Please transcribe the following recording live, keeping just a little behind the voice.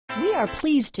We are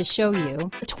pleased to show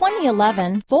you the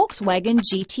 2011 Volkswagen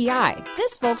GTI.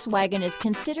 This Volkswagen is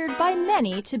considered by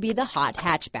many to be the hot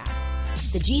hatchback.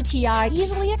 The GTI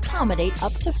easily accommodates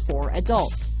up to 4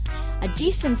 adults. A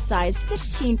decent-sized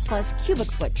 15-plus cubic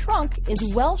foot trunk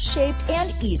is well-shaped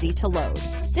and easy to load.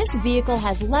 This vehicle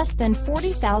has less than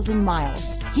 40,000 miles.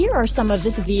 Here are some of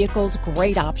this vehicle's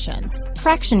great options: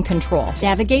 traction control,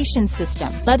 navigation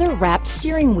system, leather-wrapped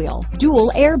steering wheel,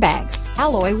 dual airbags,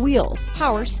 alloy wheels,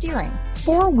 power steering,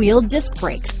 4-wheel disc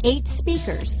brakes, 8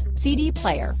 speakers, CD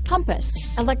player, compass,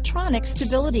 electronic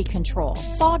stability control,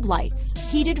 fog lights,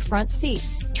 heated front seats,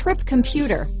 trip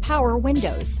computer, power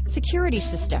windows, security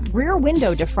system, rear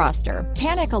window defroster,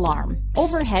 panic alarm,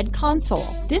 overhead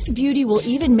console. This beauty will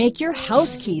even make your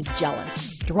house keys jealous.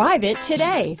 Drive it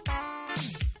today.